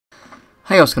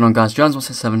Hey, what's going on guys,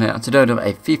 Jones167 here, and today I do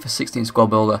a FIFA 16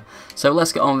 squad builder. So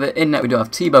let's get on with it. In net we do have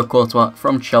Thibaut Courtois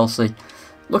from Chelsea.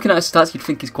 Looking at his stats you'd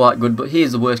think he's quite good, but he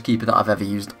is the worst keeper that I've ever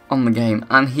used on the game,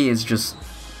 and he is just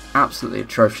absolutely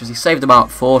atrocious. He saved about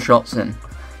 4 shots in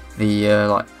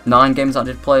the 9 games I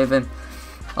did play with him.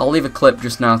 I'll leave a clip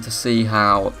just now to see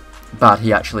how bad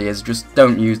he actually is. Just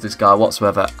don't use this guy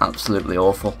whatsoever, absolutely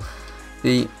awful.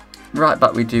 The right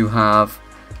back we do have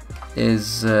is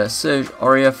Serge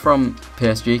Aurier from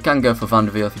PSG. You can go for Van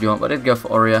der Veer if you want, but I did go for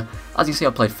Aurier. As you see,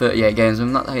 I played 38 games with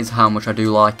him. That is how much I do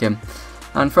like him.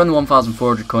 And from the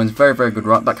 1,400 coins, very good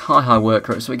right back, high work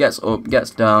rate, so he gets up,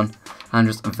 gets down, and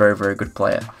just a very good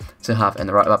player to have in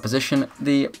the right back position.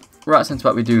 The right centre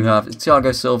back we do have is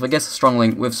Thiago Silva. Gets a strong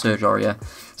link with Serge Aurier.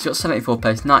 He's got 74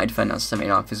 pace, 90 defending, and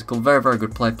 79 physical. Very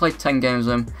good player. Played 10 games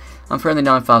with him. And for only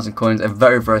 9,000 coins, a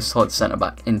very solid centre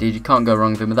back indeed. You can't go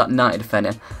wrong with him with that 90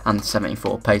 defending and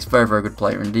 74 pace. Very good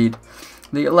player indeed.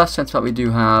 The left centre back we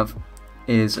do have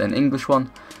is an English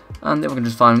one, and then we can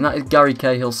just find him. That is Gary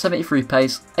Cahill. 73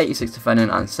 pace, 86 defending,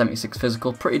 and 76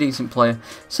 physical. Pretty decent player.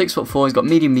 6'4". He's got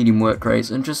medium work rates,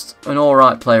 and just an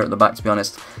alright player at the back, to be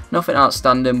honest. Nothing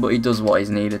outstanding, but he does what he's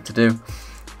needed to do.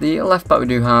 The left back we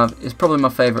do have is probably my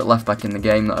favourite left back in the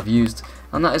game that I've used,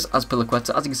 and that is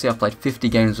Azpilicueta. As you can see, I've played 50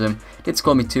 games with him. Did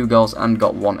score me 2 goals and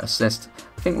got 1 assist.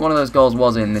 I think one of those goals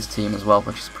was in this team as well,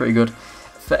 which is pretty good.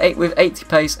 With 80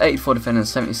 pace, 84 defending, and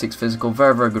 76 physical,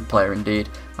 very good player indeed.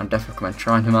 I definitely recommend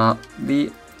trying him out.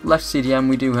 The left CDM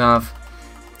we do have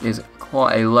is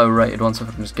quite a low rated one, so if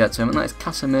I can just get to him, and that is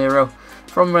Casemiro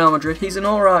from Real Madrid. He's an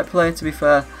alright player, to be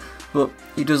fair, but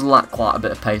he does lack quite a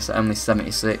bit of pace at only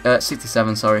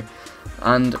 67, sorry,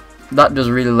 and that does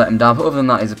really let him down. But other than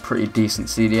that, he's a pretty decent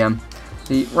CDM.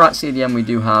 The right CDM we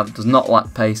do have does not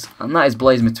lack pace, and that is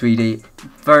Blaise Matuidi.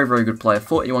 Very good player.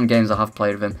 41 games I have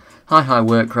played with him. High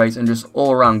work rate and just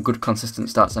all around good consistent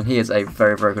stats, and he is a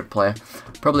very good player.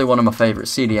 Probably one of my favourite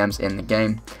CDMs in the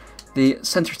game. The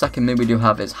centre attacking mid we do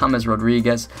have is James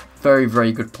Rodriguez.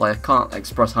 Very good player. Can't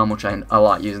express how much I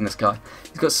like using this guy.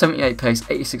 He's got 78 pace,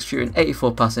 86 shooting,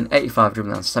 84 passing, 85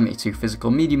 dribbling, and 72 physical.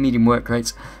 Medium work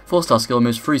rates, 4-star skill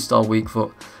moves, 3-star weak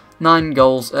foot. 9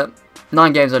 games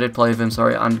I did play with him,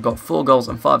 sorry, and got 4 goals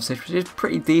and 5 assists, which is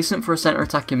pretty decent for a centre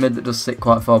attacking mid that does sit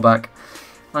quite far back.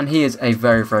 And he is a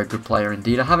very good player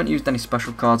indeed. I haven't used any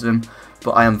special cards with him,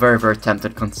 but I am very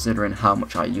tempted considering how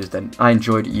much I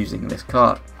enjoyed using this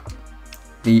card.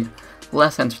 The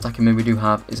left centre attacking mid we do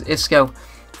have is Isco.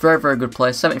 Very good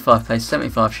player. 75 pace,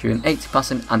 75 shooting, 80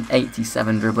 passing, and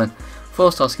 87 dribbling.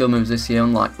 4-star skill moves this year,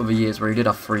 unlike other years where he did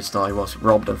have 3-star, he was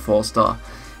robbed of 4-star.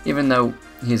 Even though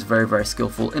he is very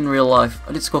skillful in real life,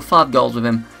 I did score 5 goals with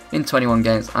him in 21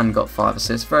 games and got 5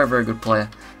 assists. Very good player.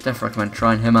 Definitely recommend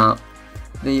trying him out.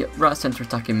 The right centre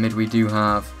attacking mid we do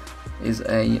have is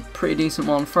a pretty decent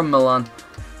one from Milan,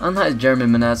 and that is Jeremy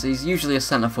Menez. He's usually a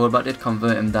centre forward, but I did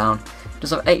convert him down. Does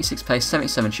have 86 pace,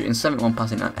 77 shooting, 71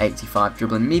 passing, and 85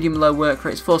 dribbling. Medium low work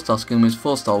rates, 4-star skill moves,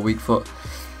 4-star weak foot.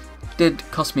 Did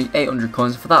cost me 800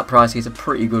 coins. For that price, he's a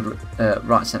pretty good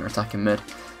right centre attacking mid.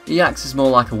 He acts as more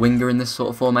like a winger in this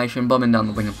sort of formation, bombing down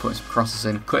the wing and putting some crosses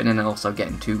in, cutting in, and also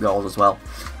getting 2 goals as well.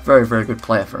 Very good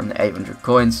player for only 800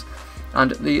 coins.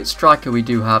 And the striker we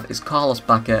do have is Carlos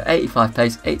Bacca. 85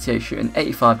 pace, 88 shooting,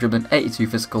 85 dribbling, 82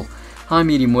 physical. High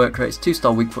medium work rates,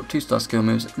 2-star weak foot, 2-star skill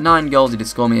moves. 9 goals he did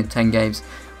score me in 10 games,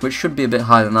 which should be a bit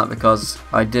higher than that because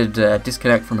I did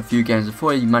disconnect from a few games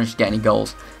before he managed to get any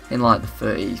goals in like the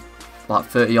 30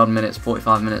 odd minutes,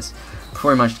 45 minutes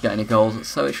before he managed to get any goals.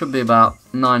 So it should be about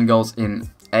 9 goals in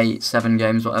 7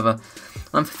 games, whatever.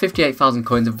 And for 58,000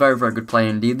 coins, a very good player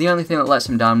indeed. The only thing that lets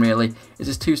him down really is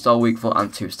his 2-star weak foot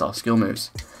and 2-star skill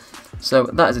moves. So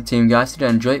that is a team, guys. If you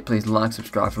did enjoy it, please like,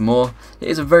 subscribe for more. It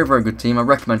is a very good team. I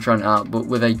recommend trying it out, but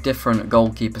with a different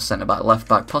goalkeeper, centre back, left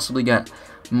back. Possibly get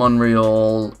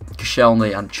Monreal,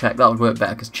 Koscielny, and Cech. That would work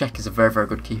better because Cech is a very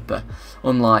good keeper,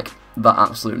 unlike that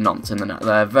absolute nonce in the net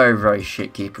there. Very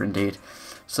shit keeper indeed.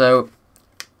 So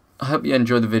I hope you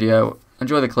enjoyed the video,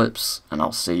 enjoy the clips, and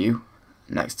I'll see you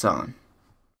next time.